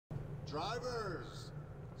Drivers,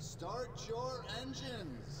 start your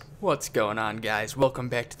engines. What's going on, guys? Welcome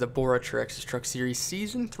back to the BORA Traxxas Truck Series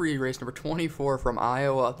Season 3, race number 24 from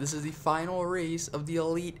Iowa. This is the final race of the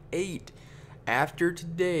Elite 8. After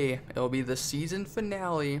today, it'll be the season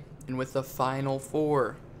finale, and with the final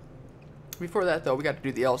 4. Before that, though, we got to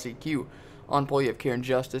do the LCQ. On pole, you have Karen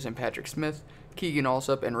Justice and Patrick Smith, Keegan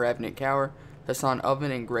Alsup and Ravnik Cower, Hassan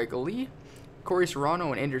Oven and Greg Lee, Corey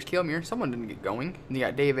Serrano and Anders Kilmuir. Someone didn't get going. And you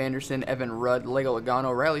got Dave Anderson, Evan Rudd, Lego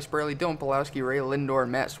Logano, Riley Spraley, Dylan Pulowski, Ray Lindor,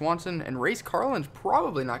 and Matt Swanson. And Race Carlin's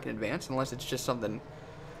probably not going to advance unless it's just something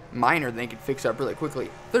minor they can fix up really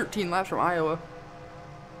quickly. 13 laps from Iowa.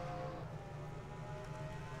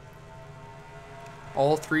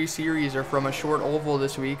 All 3 series are from a short oval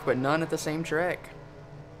this week, but none at the same track.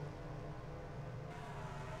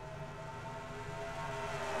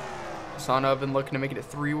 Hassan Oven looking to make it a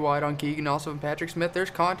 3 wide on Keegan, also from Patrick Smith.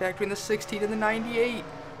 There's contact between the 16 and the 98.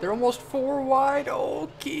 They're almost 4 wide.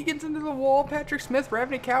 Oh, Keegan's into the wall. Patrick Smith,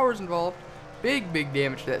 Ravnik Cower's involved. Big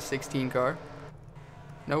damage to that 16 car.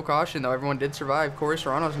 No caution though. Everyone did survive. Corey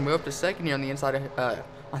Serrano's gonna move up to second here on the inside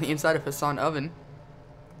of Hassan Oven.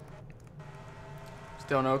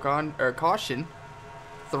 Still no caution.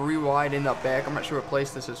 3 wide in the back. I'm not sure what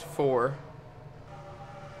place this is for.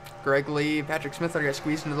 Greg Lee, Patrick Smith got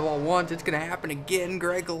squeezed into the wall once. It's going to happen again.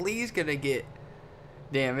 Greg Lee's going to get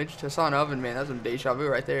damaged. Hassan Oven, man, that's some deja vu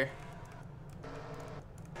right there.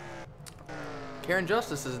 Karen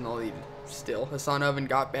Justice is in the lead still. Hassan Oven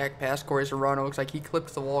got back past Corey Serrano. Looks like he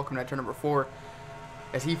clipped the wall coming out turn number 4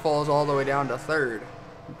 as he falls all the way down to 3rd.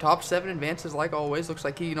 Top 7 advances like always. Looks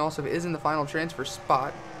like Keegan also is in the final transfer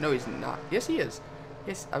spot. No, he's not. Yes, he is.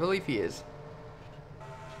 Yes, I believe he is.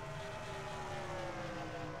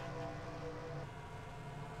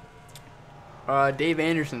 Dave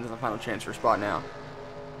Anderson's in the final transfer spot now.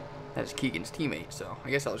 That's Keegan's teammate, so I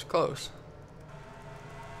guess I was close.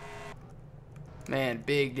 Man,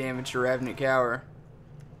 big damage to Ravnik Cower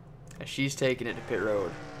as she's taking it to pit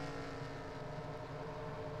road.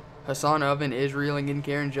 Hassan Oven is reeling in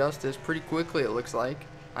Karen Justice pretty quickly, it looks like.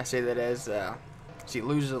 I say that as she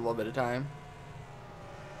loses a little bit of time.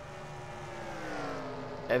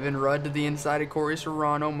 Evan Rudd to the inside of Corey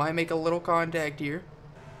Serrano. Might make a little contact here.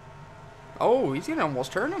 Oh, he's going to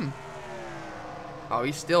almost turn him. Oh,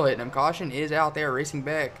 he's still hitting him. Caution is out there, racing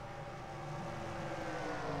back.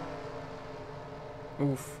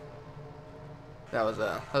 Oof. That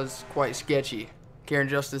was quite sketchy. Karen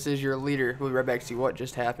Justice is your leader. We'll be right back to see what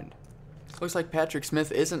just happened. Looks like Patrick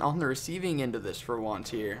Smith isn't on the receiving end of this for once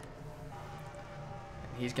here.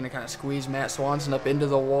 He's going to kind of squeeze Matt Swanson up into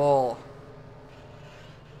the wall.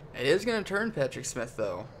 It is going to turn Patrick Smith,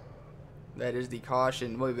 though. That is the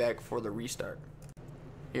caution. We'll be back for the restart.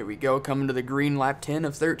 Here we go, coming to the green, lap 10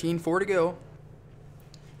 of 13, 4 to go.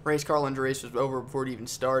 Race Carlin's race was over before it even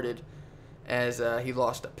started, as he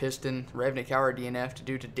lost a piston. Ravnik Cower DNF'd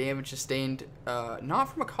due to damage sustained, not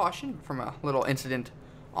from a caution, but from a little incident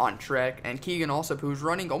on track. And Keegan Alsup, who's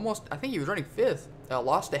running almost, I think he was running 5th,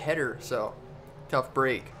 lost a header, so tough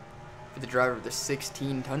break for the driver of the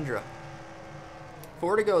 16 Tundra.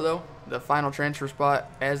 4 to go, though. The final transfer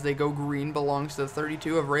spot, as they go green, belongs to the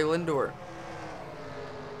 32 of Ray Lindor.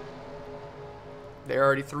 They're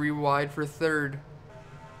already 3 wide for 3rd.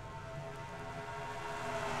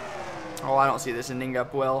 Oh, I don't see this ending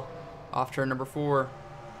up well. Off turn number 4.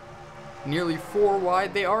 Nearly 4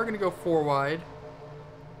 wide. They are going to go 4 wide.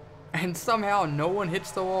 And somehow no one hits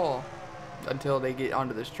the wall. Until they get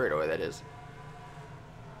onto the straightaway, that is.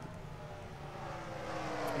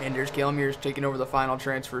 Anders Kilmuir's taking over the final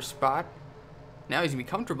transfer spot. Now he's going to be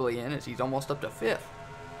comfortably in as he's almost up to 5th.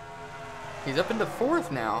 He's up into 4th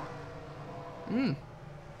now.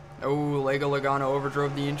 Oh, Lego Logano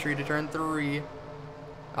overdrove the entry to turn 3.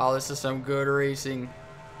 Oh, this is some good racing.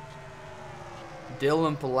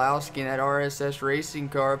 Dylan Pulowski in that RSS racing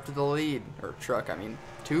car up to the lead. Or truck, I mean.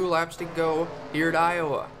 2 laps to go here at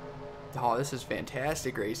Iowa. Oh, this is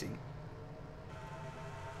fantastic racing.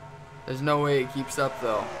 There's no way it keeps up,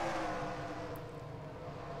 though.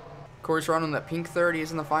 Corey Serrano in that pink 30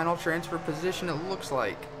 is in the final transfer position, it looks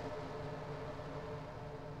like.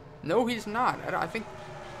 No, he's not. I think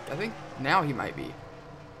now he might be.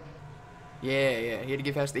 Yeah, he had to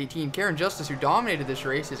get past the 18. Karen Justice, who dominated this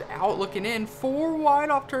race, is out looking in. 4 wide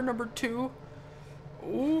off turn number 2.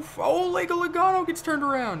 Oof. Oh, Lego Logano gets turned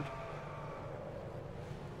around.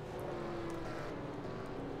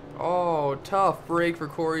 Oh, tough break for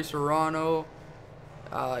Corey Serrano.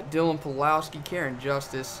 Dylan Pulowski, Karen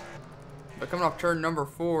Justice. But coming off turn number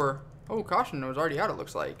 4. Oh, caution was already out, it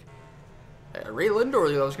looks like. Ray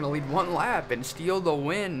Lindor, though, is going to lead 1 lap and steal the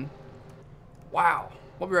win. Wow.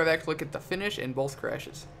 We'll be right back to look at the finish and both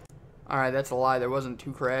crashes. Alright, that's a lie. There wasn't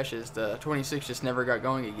 2 crashes. The 26 just never got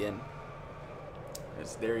going again.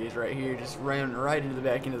 There he is right here, just ran right into the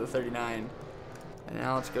back end of the 39. And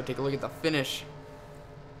now let's go take a look at the finish,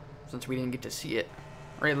 since we didn't get to see it.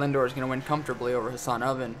 Ray Lindor is going to win comfortably over Hassan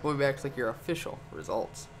Oven. We'll be back to look at your official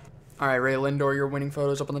results. Alright, Ray Lindor, your winning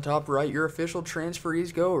photos up on the top right. Your official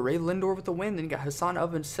transferees go. Ray Lindor with the win. Then you got Hassan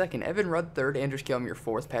Oven second, Evan Rudd third, Andrew Skelmier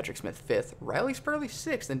fourth, Patrick Smith fifth, Riley Spurley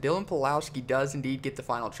sixth, and Dylan Pulowski does indeed get the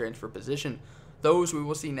final transfer position. Those we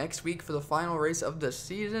will see next week for the final race of the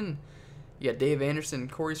season. You got Dave Anderson,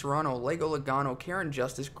 Corey Serrano, Lego Logano, Karen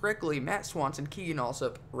Justice, Greg Lee, Matt Swanson, Keegan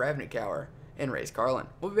Alsop, Ravnikauer, and Race Carlin.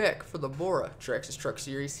 We'll be back for the BORA Traxxas Truck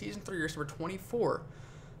Series Season 3, race number 24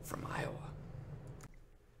 from Iowa.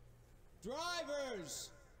 Drivers,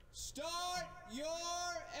 start your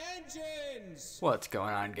engines! What's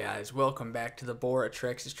going on, guys? Welcome back to the BORA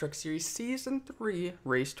Traxxas Truck Series Season 3,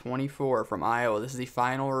 race 24 from Iowa. This is the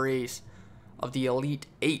final race of the Elite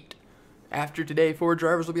 8. After today, 4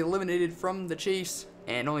 drivers will be eliminated from the chase,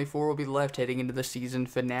 and only 4 will be left heading into the season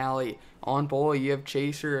finale. On pole, you have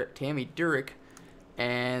Chaser Tammy Durick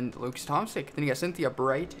and Lucas Tomsick. Then you got Cynthia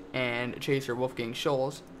Bright and Chaser Wolfgang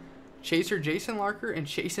Scholes. Chaser Jason Larker and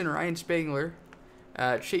Chaser Ryan Spangler.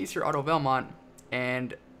 Chaser Otto Belmont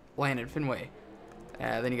and Landon Finway.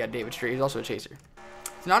 Then you got David Strait, he's also a chaser.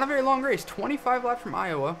 It's not a very long race. 25 laps from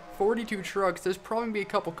Iowa, 42 trucks. There's probably going to be a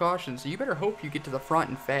couple cautions, so you better hope you get to the front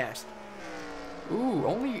and fast. Ooh,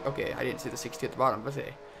 okay, I didn't see the 60 at the bottom, but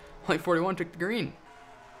say, only 41 took the green.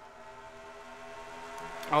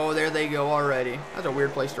 Oh, there they go already. That's a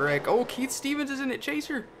weird place to wreck. Oh, Keith Stevens is in it,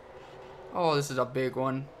 Chaser. Oh, this is a big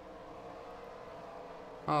one.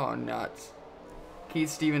 Oh, nuts. Keith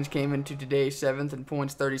Stevens came into today 7th in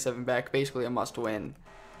points, 37 back, basically a must win.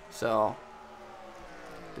 So,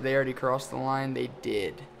 did they already cross the line? They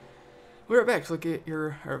did. We'll be right back to look at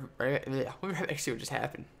we'll be right back to see what just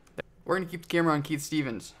happened. We're going to keep the camera on Keith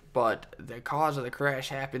Stevens, but the cause of the crash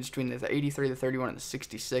happens between the 83, the 31, and the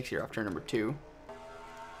 66 here off turn number 2.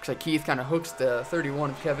 Looks like Keith kind of hooks the 31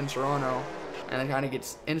 of Kevin Serrano, and then kind of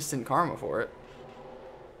gets instant karma for it.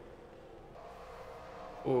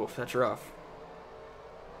 Oof, that's rough.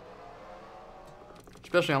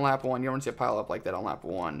 Especially on lap 1. You don't want to see a pile up like that on lap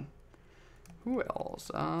 1. Who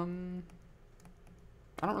else? I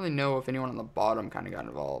don't really know if anyone on the bottom kind of got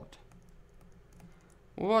involved.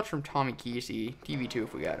 We'll watch from Tommy Kesey, TV2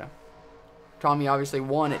 if we got him. Tommy obviously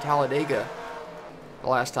won at Talladega the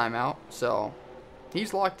last time out, so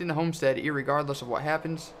he's locked into Homestead irregardless of what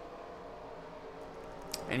happens.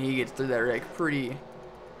 And he gets through that wreck pretty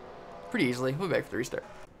easily. We'll be back for the restart.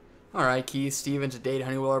 Alright, Keith Stevens and Dade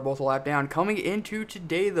Honeywell are both a lap down. Coming into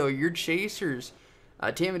today, though, your chasers.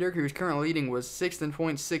 Tammy Durkee, who's currently leading, was 6th in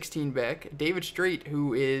points, 16 back. David Strait,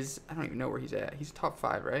 who is, I don't even know where he's at. He's top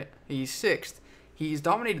 5, right? He's 6th. He's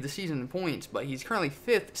dominated the season in points, but he's currently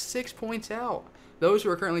 5th, 6 points out. Those who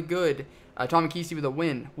are currently good, Tommy Kesey with a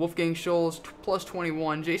win. Wolfgang Scholes plus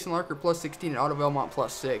 21, Jason Larker plus 16, and Otto Belmont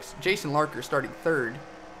plus 6. Jason Larker starting 3rd.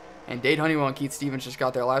 And Dade Honeywell and Keith Stevens just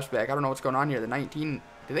got their laps back. I don't know what's going on here. The 19,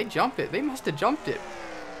 did they jump it? They must have jumped it.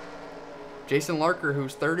 Jason Larker,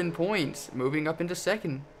 who's 3rd in points, moving up into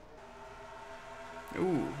 2nd.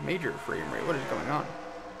 Ooh, major frame rate. What is going on?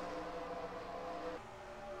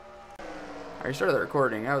 I restarted the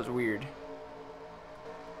recording. That was weird.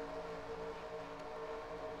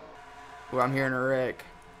 Ooh, I'm hearing a wreck.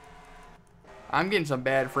 I'm getting some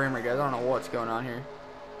bad frame rate, guys. I don't know what's going on here.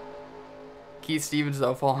 Keith Stevens,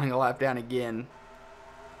 though, falling a lap down again.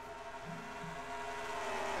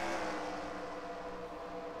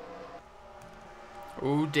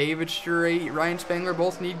 Ooh, David Strait, Ryan Spangler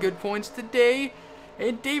both need good points today.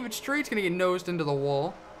 And David Strait's going to get nosed into the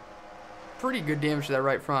wall. Pretty good damage to that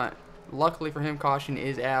right front. Luckily for him, caution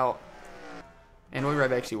is out. And we'll be right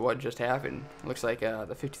back to see what just happened. Looks like the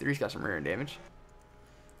 53's got some rear end damage.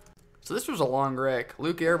 So this was a long wreck.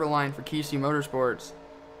 Luke Eberlein for Kesey Motorsports.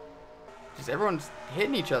 Just everyone's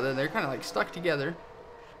hitting each other. They're kind of like stuck together.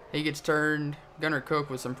 He gets turned. Gunnar Cook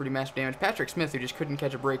with some pretty massive damage. Patrick Smith, who just couldn't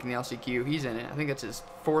catch a break in the LCQ, he's in it. I think that's his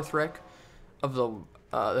 4th wreck of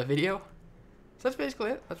the video. So that's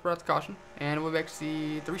basically it. That's brought the caution. And we'll be back to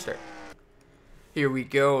see the restart. Here we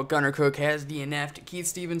go. Gunnar Cook has DNF'd. Keith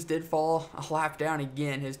Stevens did fall a lap down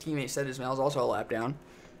again. His teammate said his mail is also a lap down.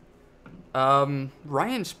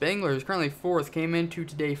 Ryan Spangler is currently 4th. Came into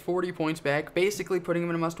today 40 points back, basically putting him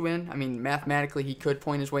in a must-win. I mean, mathematically he could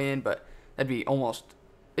point his way in, but that'd be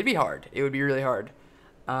it'd be hard. It would be really hard.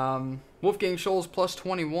 Wolfgang Scholes plus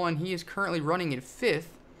 21. He is currently running in 5th.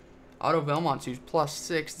 Otto Belmont, who's plus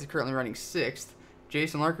 6th, is currently running 6th.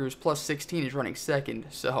 Jason Larker, who's plus 16, is running second.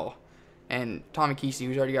 So, and Tommy Kesey,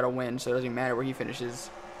 who's already got a win, so it doesn't matter where he finishes.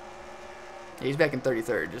 Yeah, he's back in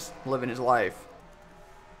 33rd, just living his life.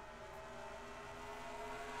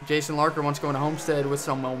 Jason Larker wants to go into Homestead with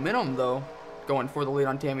some momentum, though, going for the lead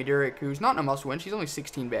on Tammy Durek, who's not in a must-win. She's only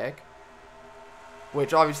 16 back,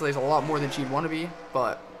 which obviously is a lot more than she'd want to be,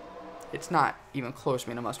 but it's not even close to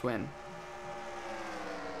being a must-win.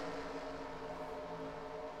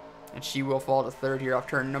 And she will fall to third here off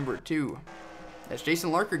turn number 2. As Jason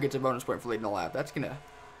Larker gets a bonus point for leading the lap. That's going to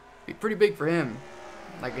be pretty big for him.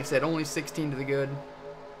 Like I said, only 16 to the good.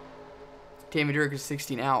 Tammy Durek is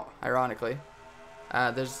 16 out, ironically.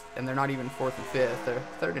 And they're not even 4th and 5th. They're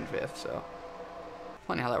 3rd and 5th, so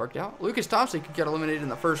funny how that worked out. Lucas Thompson could get eliminated in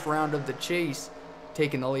the first round of the chase,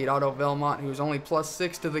 taking the lead. Otto Velmont, who's only plus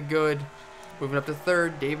 6 to the good, moving up to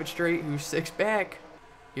 3rd. David Strait, who's 6 back.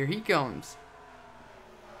 Here he comes.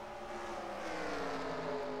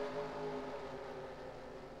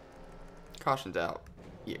 Caution's out.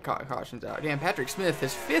 Yeah, caution's out. Damn, Patrick Smith,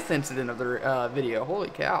 his 5th incident of the video. Holy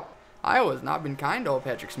cow. Iowa's not been kind to old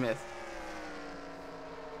Patrick Smith.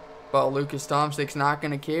 But Lucas Tomsik's not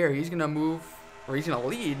going to care. He's going to move, or he's going to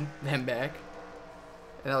lead them back.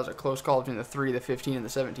 And that was a close call between the 3, the 15, and the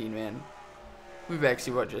 17, man. We'll be back to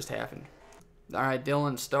see what just happened. All right,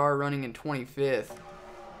 Dylan Starr running in 25th.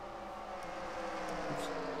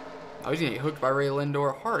 Oh, he's going to get hooked by Ray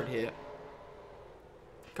Lindor. Hard hit.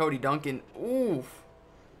 Cody Duncan. Oof.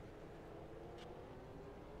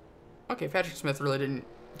 Okay, Patrick Smith really didn't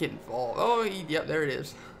get involved. Oh, yep, there it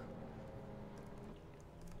is.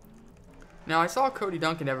 Now, I saw Cody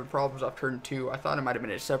Duncan having problems off turn 2. I thought it might have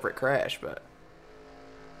been a separate crash, but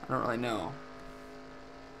I don't really know.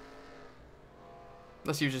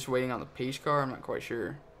 Unless he was just waiting on the pace car, I'm not quite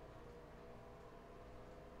sure.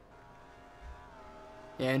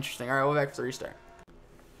 Yeah, interesting. All right, we'll go back to the restart.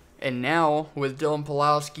 And now, with Dylan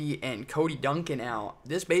Pulowski and Cody Duncan out,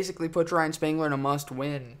 this basically puts Ryan Spangler in a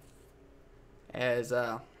must-win, as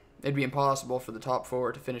it'd be impossible for the top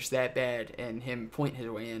 4 to finish that bad and him point his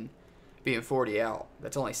way in, being 40 out.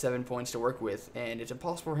 That's only 7 points to work with, and it's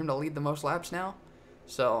impossible for him to lead the most laps now,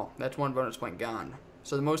 so that's 1 bonus point gone.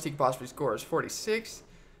 So the most he could possibly score is 46,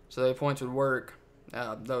 so the points would work.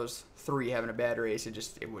 Those 3 having a bad race,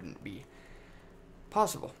 it wouldn't be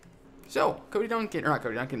possible. So, Ryan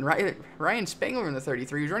Spangler in the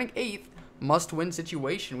 33, who's running 8th, must-win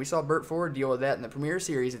situation. We saw Burt Ford deal with that in the Premier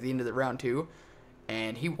Series at the end of the round 2,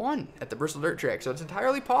 and he won at the Bristol Dirt Track, so it's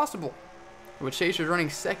entirely possible. With chasers running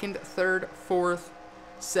 2nd, 3rd, 4th,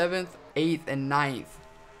 7th, 8th, and 9th.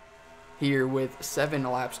 Here with 7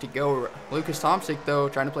 laps to go. Lucas Tomsic, though,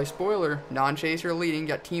 trying to play spoiler. Non-chaser leading,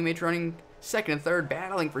 got teammates running 2nd and 3rd,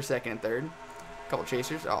 battling for 2nd and 3rd. Couple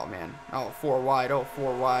chasers. Oh, man. Oh, 4 wide. Oh,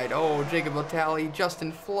 4 wide. Oh, Jacob Vitale,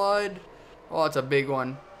 Justin Flood. Oh, that's a big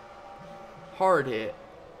one. Hard hit.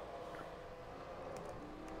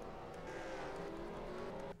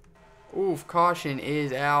 Oof, caution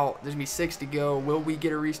is out. There's going to be 6 to go. Will we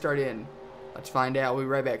get a restart in? Let's find out. We'll be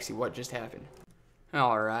right back to see what just happened.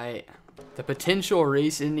 Alright. The potential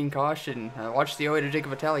race-ending caution. Watch the 08 of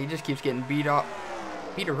Jacob Vitale. He just keeps getting beat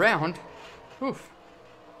around. Oof.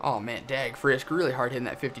 Oh, man. Dag Frisk. Really hard hitting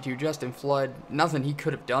that 52. Justin Flood. Nothing he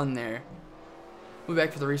could have done there. We'll be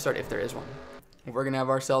back for the restart if there is one. We're going to have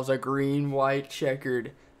ourselves a green-white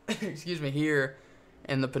checkered, excuse me, here.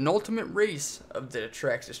 And the penultimate race of the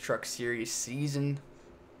Traxxas Truck Series season.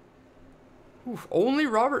 Oof, only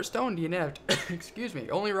Robert Stone DNF'd. Excuse me.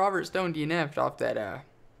 Only Robert Stone DNF'd off that.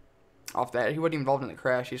 He wasn't involved in the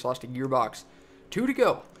crash. He just lost a gearbox. 2 to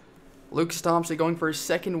go. Lucas Thompson going for his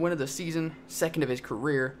 2nd win of the season. 2nd of his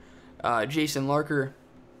career. Jason Larker,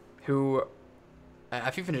 who,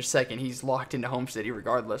 if he finishes 2nd, he's locked into Home City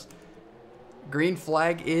regardless. Green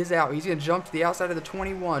flag is out. He's going to jump to the outside of the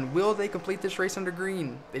 21. Will they complete this race under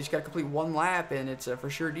green? They just got to complete 1 lap, and it's a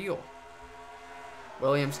for sure deal.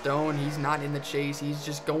 William Stone, he's not in the chase. He's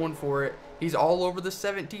just going for it. He's all over the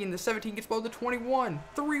 17. The 17 gets below the 21.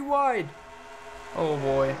 3 wide. Oh,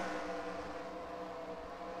 boy.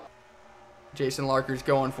 Jason Larker's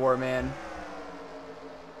going for it, man.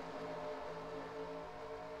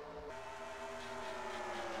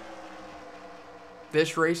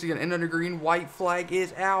 This race is going to end under green. White flag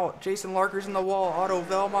is out. Jason Larker's in the wall. Otto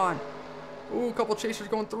Velmont. Ooh, a couple chasers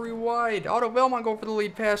going 3 wide. Otto Velmont going for the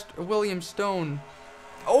lead past William Stone.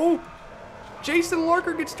 Oh! Jason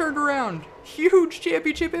Larker gets turned around. Huge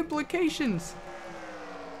championship implications.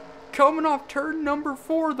 Coming off turn number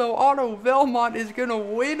 4, though, Otto Velmont is going to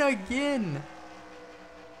win again.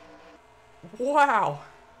 Wow.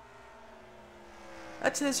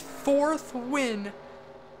 That's his 4th win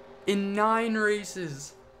in 9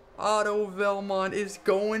 races. Otto Velmont is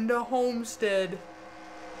going to Homestead.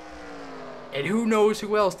 And who knows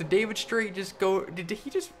who else? Did David Strait just go? Did he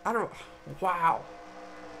just? I don't know. Wow.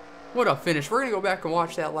 What a finish. We're going to go back and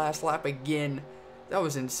watch that last lap again. That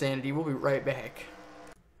was insanity. We'll be right back.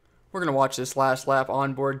 We're going to watch this last lap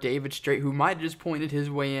on board David Strait, who might have just pointed his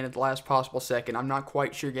way in at the last possible second. I'm not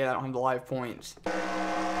quite sure yet. I don't have the live points.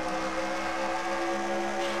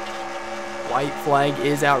 White flag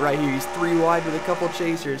is out right here. He's 3 wide with a couple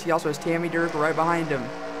chasers. He also has Tammy Dirk right behind him.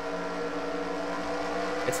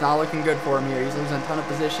 It's not looking good for him here. He's losing a ton of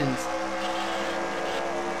positions.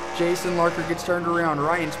 Jason Larker gets turned around.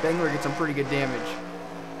 Ryan Spengler gets some pretty good damage.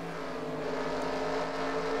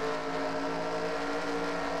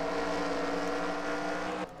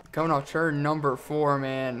 Coming off turn number 4,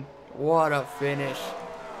 man. What a finish.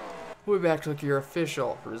 We'll be back to look at your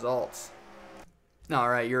official results.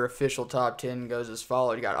 Alright, your official top 10 goes as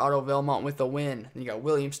followed. You got Otto Velmont with the win. Then you got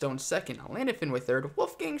William Stone 2nd. Landon Finn with 3rd.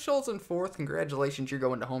 Wolfgang Schultz in 4th. Congratulations, you're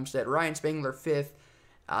going to Homestead. Ryan Spengler 5th.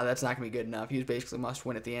 That's not going to be good enough. He was basically must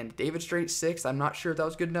win at the end. David Strait 6th. I'm not sure if that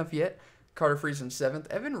was good enough yet. Carter Friesen 7th.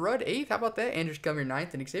 Evan Rudd 8th. How about that? Andrews Cummier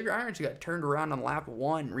 9th. And Xavier Irons, who got turned around on lap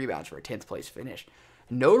 1. Rebounds for a 10th place finish.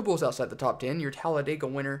 Notables outside the top 10. Your Talladega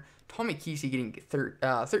winner, Tommy Kesey, getting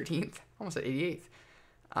 13th. Almost at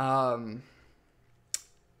 88th.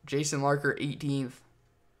 Jason Larker, 18th.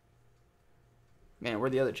 Man, where are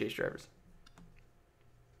the other chase drivers?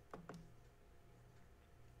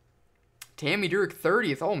 Tammy Dirk,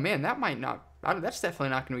 30th. Oh, man, that might not... That's definitely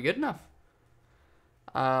not going to be good enough.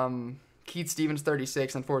 Keith Stevens,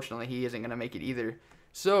 36th. Unfortunately, he isn't going to make it either.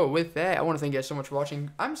 So, with that, I want to thank you guys so much for watching.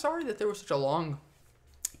 I'm sorry that there was such a long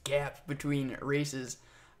gap between races.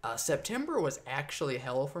 September was actually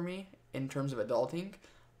hell for me in terms of adulting,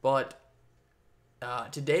 but...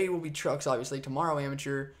 today will be trucks, obviously. Tomorrow,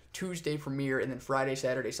 amateur. Tuesday, premiere. And then Friday,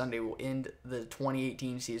 Saturday, Sunday will end the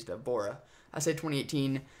 2018 season of BORA. I say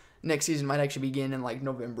 2018. Next season might actually begin in like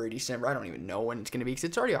November, December. I don't even know when it's going to be because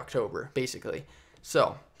it's already October, basically. So, I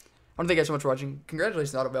want to thank you guys so much for watching.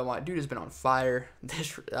 Congratulations to Otto Velmont. Dude has been on fire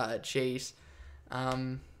this chase.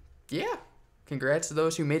 Yeah. Congrats to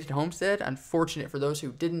those who made it to Homestead. Unfortunate for those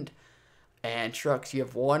who didn't. And trucks, you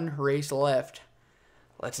have 1 race left.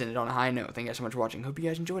 Let's end it on a high note. Thank you guys so much for watching. Hope you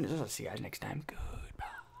guys enjoyed it. I'll see you guys next time. Goodbye.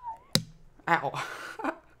 Ow.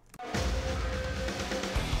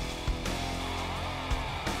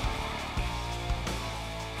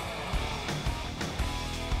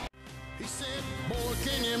 He said, boy,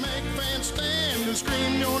 can you make fans stand and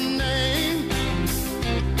scream your name?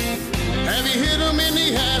 Have you hit him in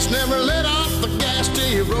the ass? Never let off the gas till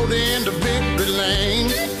you rode into victory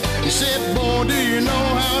lane. He said, boy, do you know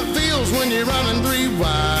how it feels when you're running 3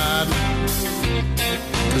 wide?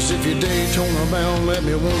 'Cause if you're Daytona bound, let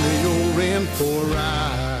me wonder you're in for a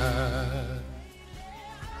ride.